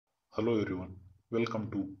Hello everyone, welcome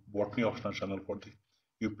to Botany optional channel for the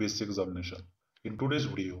UPSC examination. In today's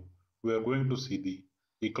video, we are going to see the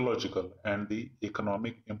ecological and the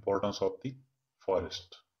economic importance of the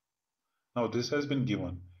forest. Now this has been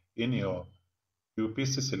given in your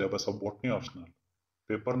UPSC syllabus of Botany optional,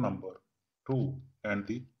 paper number 2 and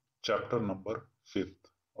the chapter number 5th.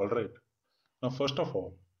 Alright. Now first of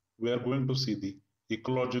all, we are going to see the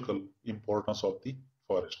ecological importance of the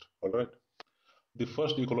forest. Alright. The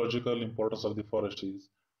first ecological importance of the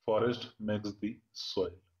forest makes the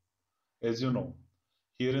soil. As you know,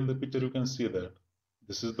 here in the picture you can see that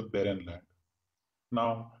this is the barren land.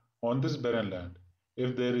 Now, on this barren land,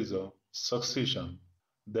 if there is a succession,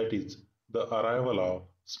 that is the arrival of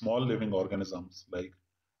small living organisms like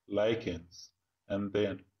lichens, and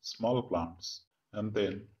then small plants, and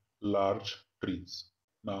then large trees.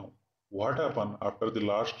 Now, what happens after the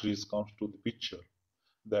large trees comes to the picture?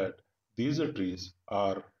 That these trees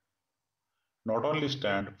are not only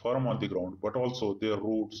stand firm on the ground, but also their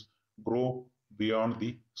roots grow beyond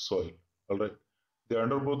the soil. All right. They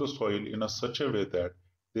undergo the soil in a such a way that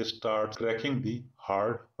they start cracking the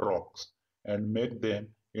hard rocks and make them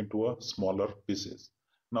into a smaller pieces.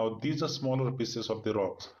 Now these smaller pieces of the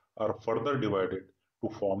rocks are further divided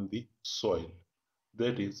to form the soil.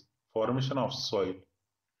 That is, formation of soil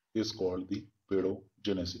is called the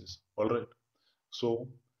pedogenesis. All right. So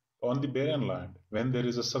on the barren land, when there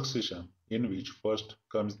is a succession in which first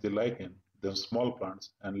comes the lichen, then small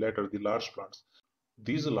plants, and later the large plants,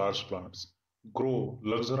 these large plants grow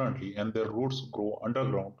luxuriantly and their roots grow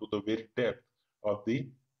underground to the very depth of the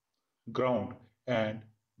ground, and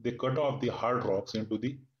they cut off the hard rocks into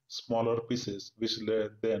the smaller pieces which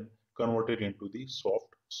then converted into the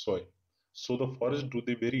soft soil. So the forest do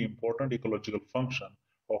the very important ecological function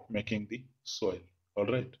of making the soil. All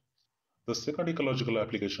right. The second ecological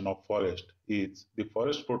application of forest is the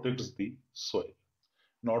forest protects the soil.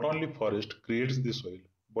 Not only forest creates the soil,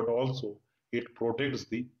 but also it protects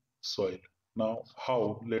the soil. Now,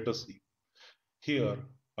 how? Let us see. Here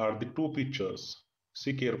are the two pictures.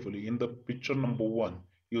 See carefully. In the picture number one,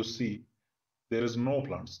 you see there is no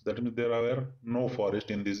plants. That means there are no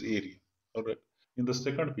forest in this area. Alright. In the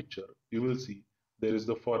second picture, you will see there is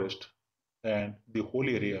the forest and the whole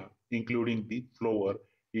area, including the flower,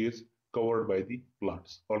 is covered by the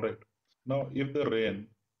plants. Alright. Now, if the rain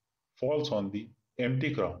falls on the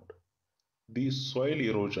empty ground, the soil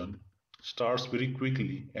erosion starts very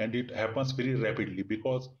quickly and it happens very rapidly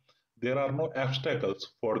because there are no obstacles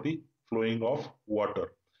for the flowing of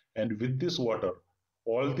water. And with this water,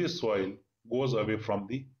 all the soil goes away from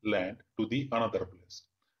the land to the another place.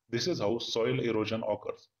 This is how soil erosion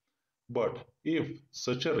occurs. But if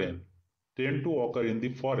such a rain tend to occur in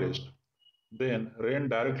the forest, then rain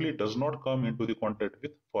directly does not come into the contact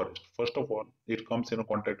with forest. First of all, it comes in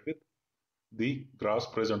contact with the grass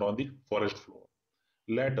present on the forest floor.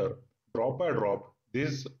 Later, drop by drop,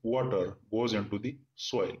 this water goes into the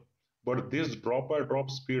soil. But this drop by drop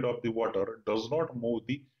speed of the water does not move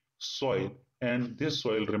the soil, and this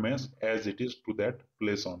soil remains as it is to that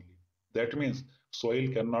place only. That means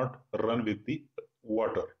soil cannot run with the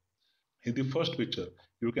water. In the first picture,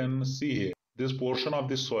 you can see here this portion of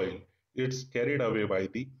the soil, it's carried away by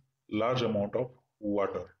the large amount of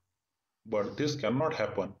water. But this cannot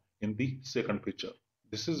happen in the second picture.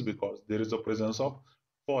 This is because there is a presence of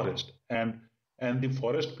forest, and the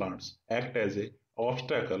forest plants act as a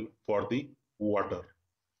obstacle for the water,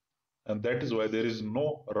 and that is why there is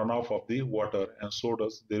no runoff of the water, and so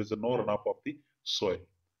does there is no runoff of the soil.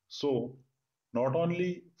 So not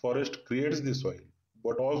only forest creates the soil,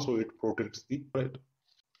 but also it protects the soil.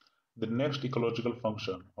 The next ecological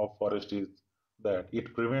function of forest is that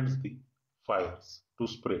it prevents the fires to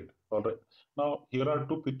spread. All right. Now here are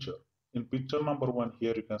two pictures. In picture number one,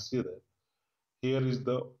 here you can see that here is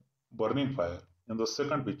the burning fire. In the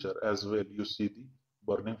second picture as well, you see the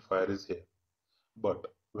burning fire is here. But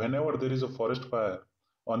whenever there is a forest fire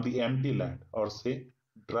on the empty land, or say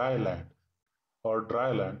dry land, or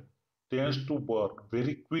dry land tends to burn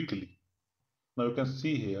very quickly. Now you can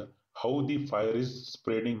see here how the fire is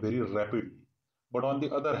spreading very rapidly. But on the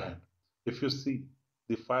other hand, if you see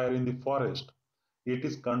the fire in the forest, it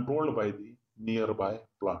is controlled by the nearby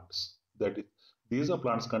plants. That is, these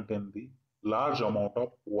plants contain the large amount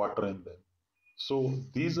of water in them. So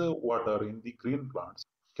these water in the green plants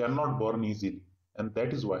cannot burn easily, and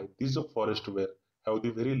that is why these forest were have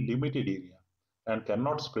the very limited area and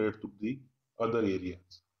cannot spread to the other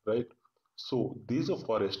areas, right? So these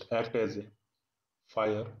forest act as a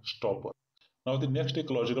fire stopper. Now the next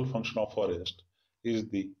ecological function of forest is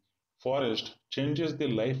the forest changes the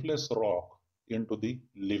lifeless rock into the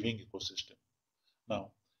living ecosystem.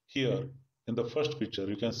 Now Here in the first picture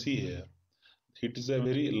you can see here it is a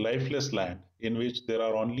very lifeless land in which there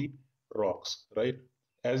are only rocks, right?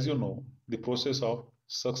 As you know, the process of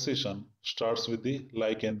succession starts with the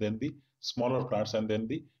lichen, then the smaller plants, and then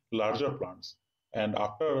the larger plants. And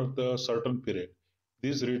after the certain period,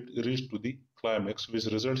 these reach to the climax, which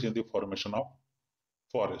results in the formation of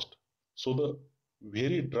forest. So the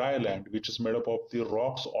very dry land, which is made up of the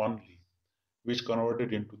rocks only, which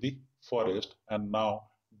converted into the forest, and now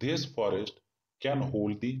this forest can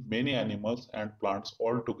hold the many animals and plants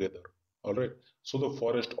all together. All right. So the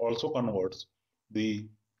forest also converts the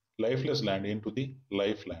lifeless land into the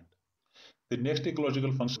life land. The next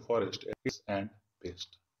ecological function of forest is and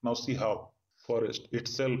pest. Now see how forest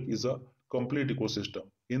itself is a complete ecosystem.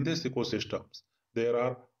 In this ecosystems, there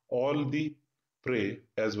are all the prey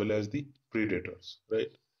as well as the predators, right?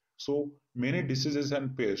 So many diseases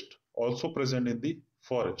and pests also present in the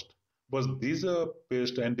forest. But these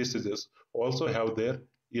pests and diseases also have their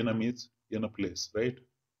enemies in a place, right?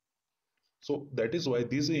 So that is why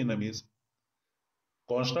these enemies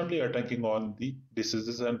constantly attacking on the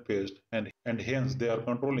diseases and pests, and hence they are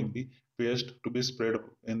controlling the pest to be spread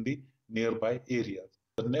in the nearby areas.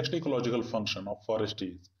 The next ecological function of forest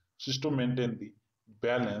is to maintain the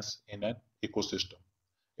balance in an ecosystem.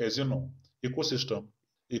 As you know, ecosystem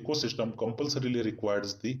ecosystem compulsorily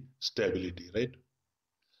requires the stability, right?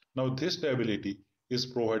 Now this stability is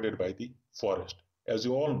provided by the forest. As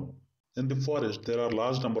you all know, in the forest there are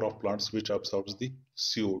large number of plants which absorbs the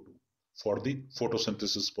CO2 for the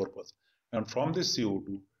photosynthesis purpose. And from this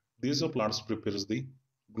CO2, these plants prepares the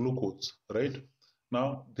glucose, right?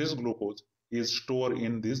 Now this glucose is stored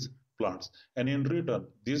in these plants, and in return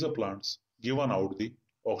these plants given out the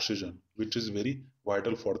oxygen, which is very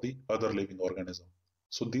vital for the other living organism.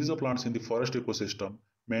 So these plants in the forest ecosystem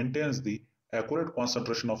maintains the accurate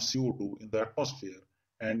concentration of CO2 in the atmosphere,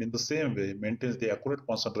 and in the same way maintains the accurate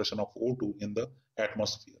concentration of O2 in the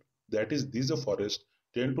atmosphere. That is, these forests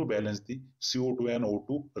tend to balance the CO2 and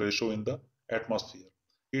O2 ratio in the atmosphere.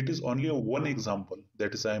 It is only one example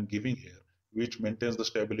that is I am giving here, which maintains the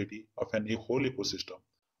stability of an whole ecosystem.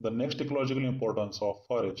 The next ecological importance of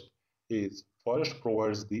forest is forest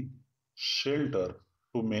provides the shelter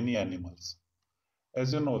to many animals.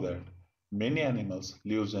 As you know that many animals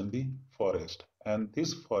lives in the forest, and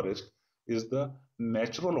this forest is the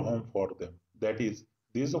natural home for them. That is,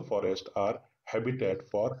 these forests are habitat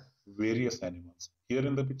for various animals. Here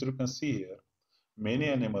in the picture you can see here many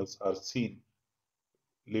animals are seen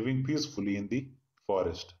living peacefully in the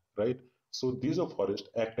forest, right? So these forests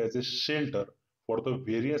act as a shelter for the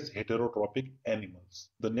various heterotrophic animals.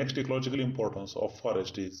 The next ecological importance of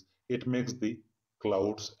forest is it makes the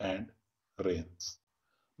clouds and rains.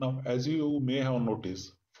 Now, as you may have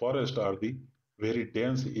noticed, forests are the very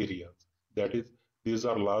dense areas. That is, these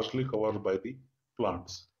are largely covered by the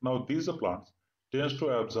plants. Now, these plants tends to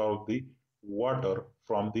absorb the water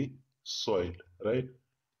from the soil, right?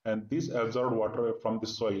 And this absorbed water from the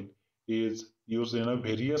soil is used in a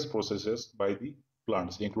various processes by the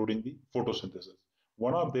plants, including the photosynthesis.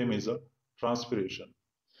 One of them is a transpiration.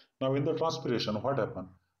 Now, in the transpiration, what happens?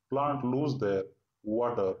 Plant lose their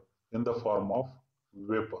water in the form of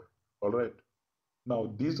vapor. All right.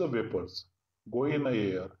 Now, these vapors go in the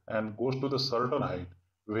air and goes to the certain height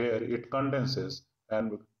where it condenses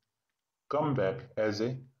and come back as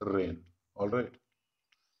a rain. All right.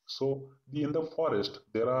 So, in the forest,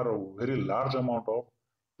 there are a very large amount of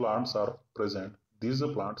plants are present. These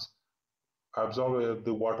plants absorb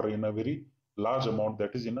the water in a very large amount,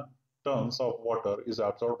 that is in a tons of water is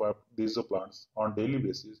absorbed by these plants on daily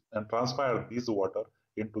basis and transpire these water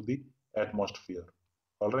into the atmosphere.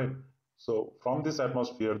 All right. So from this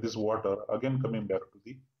atmosphere, this water again coming back to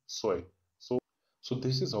the soil. So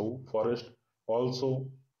this is how forest also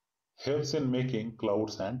helps in making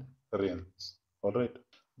clouds and rains. All right.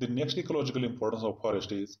 The next ecological importance of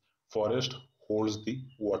forest is forest holds the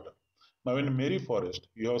water. Now in many forests,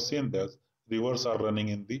 you have seen that rivers are running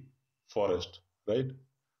in the forest, right?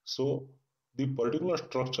 So the particular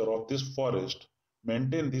structure of this forest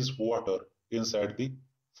maintain this water inside the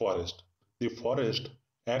forest. The forest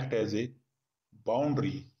act as a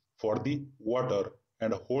boundary for the water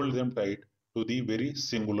and hold them tight to the very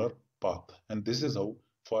singular path. And this is how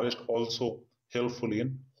forest also helpful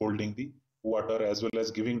in holding the water as well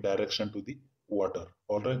as giving direction to the water.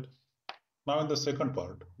 All right. Now in the second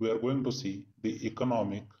part, we are going to see the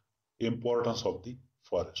economic importance of the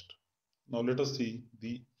forest. Now let us see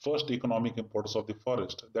the first economic importance of the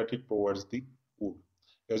forest, that it provides the wood.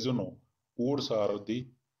 As you know, woods are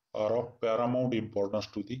of paramount importance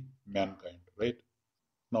to the mankind, right?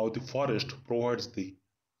 Now the forest provides the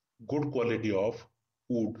good quality of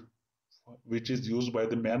wood, which is used by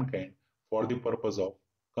the mankind for the purpose of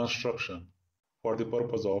construction, for the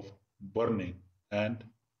purpose of burning, and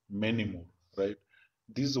many more, right?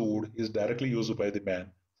 This wood is directly used by the man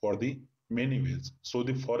for the many ways. So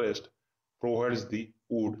the forest provides the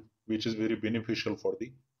wood which is very beneficial for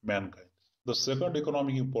the mankind. The second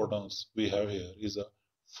economic importance we have here is a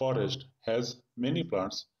forest has many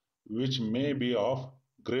plants which may be of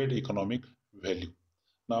great economic value.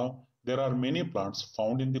 Now, there are many plants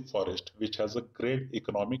found in the forest which has a great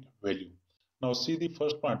economic value. Now, see the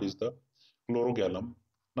first plant is the chlorogallum.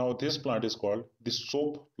 Now, this plant is called the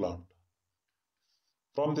soap plant.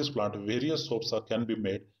 From this plant, various soaps can be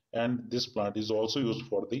made, and this plant is also used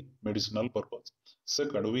for the medicinal purpose.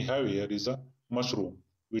 Second, we have here is a mushroom,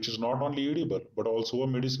 which is not only edible but also a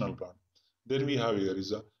medicinal plant. Then we have here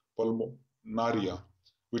is a pulmonaria,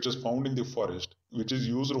 which is found in the forest, which is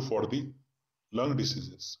used for the lung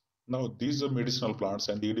diseases. Now, these are medicinal plants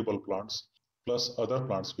and the edible plants, plus other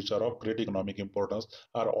plants which are of great economic importance,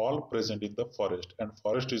 are all present in the forest, and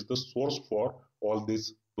forest is the source for all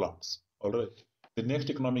these plants. All right. The next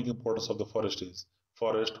economic importance of the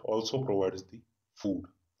forest also provides the food.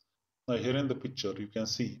 Now here in the picture you can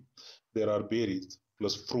see there are berries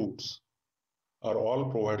plus fruits are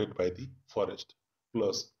all provided by the forest,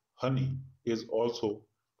 plus honey is also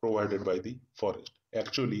provided by the forest.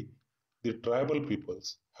 Actually, the tribal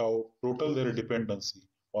peoples have total their dependency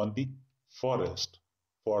on the forest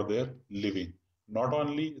for their living. Not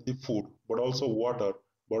only the food but also water,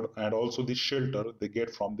 and also the shelter they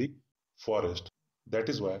get from the forest. That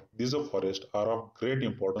is why these forests are of great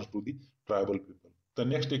importance to the tribal people. The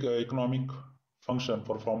next economic function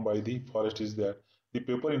performed by the forest is that the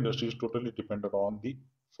paper industry is totally dependent on the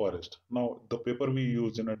forest. Now, the paper we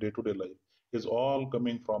use in a day-to-day life is all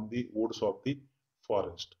coming from the woods of the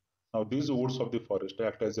forest. Now, these woods of the forest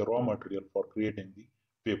act as a raw material for creating the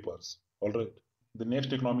papers. All right. The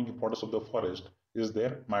next economic importance of the forest is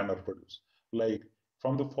their minor produce. Like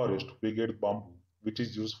from the forest, we get bamboo, which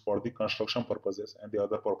is used for the construction purposes and the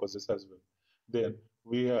other purposes as well. Then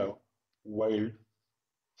we have wild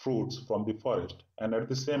fruits from the forest, and at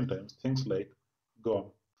the same time things like gum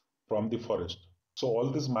from the forest. So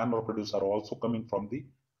all these minor produce are also coming from the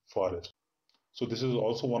forest. So this is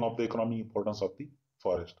also one of the economic importance of the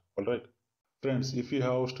forest. All right, friends, if you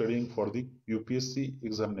have studying for the UPSC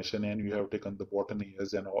examination and you have taken the botany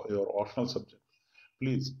as your optional subject,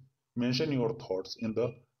 please mention your thoughts in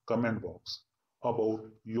the comment box about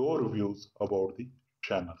your views about the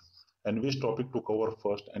channel and which topic to cover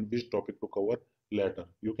first and which topic to cover later.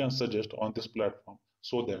 You can suggest on this platform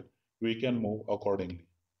so that we can move accordingly.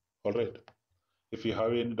 All right. If you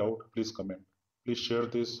have any doubt, please comment. Please share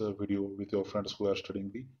this video with your friends who are studying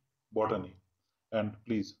the botany, and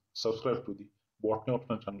please subscribe to the Botany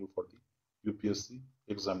optional channel for the UPSC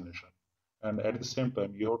examination. And at the same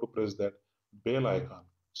time, you have to press that bell icon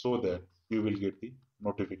so that you will get the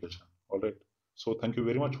notification. All right. So thank you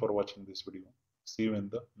very much for watching this video. See you in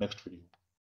the next video.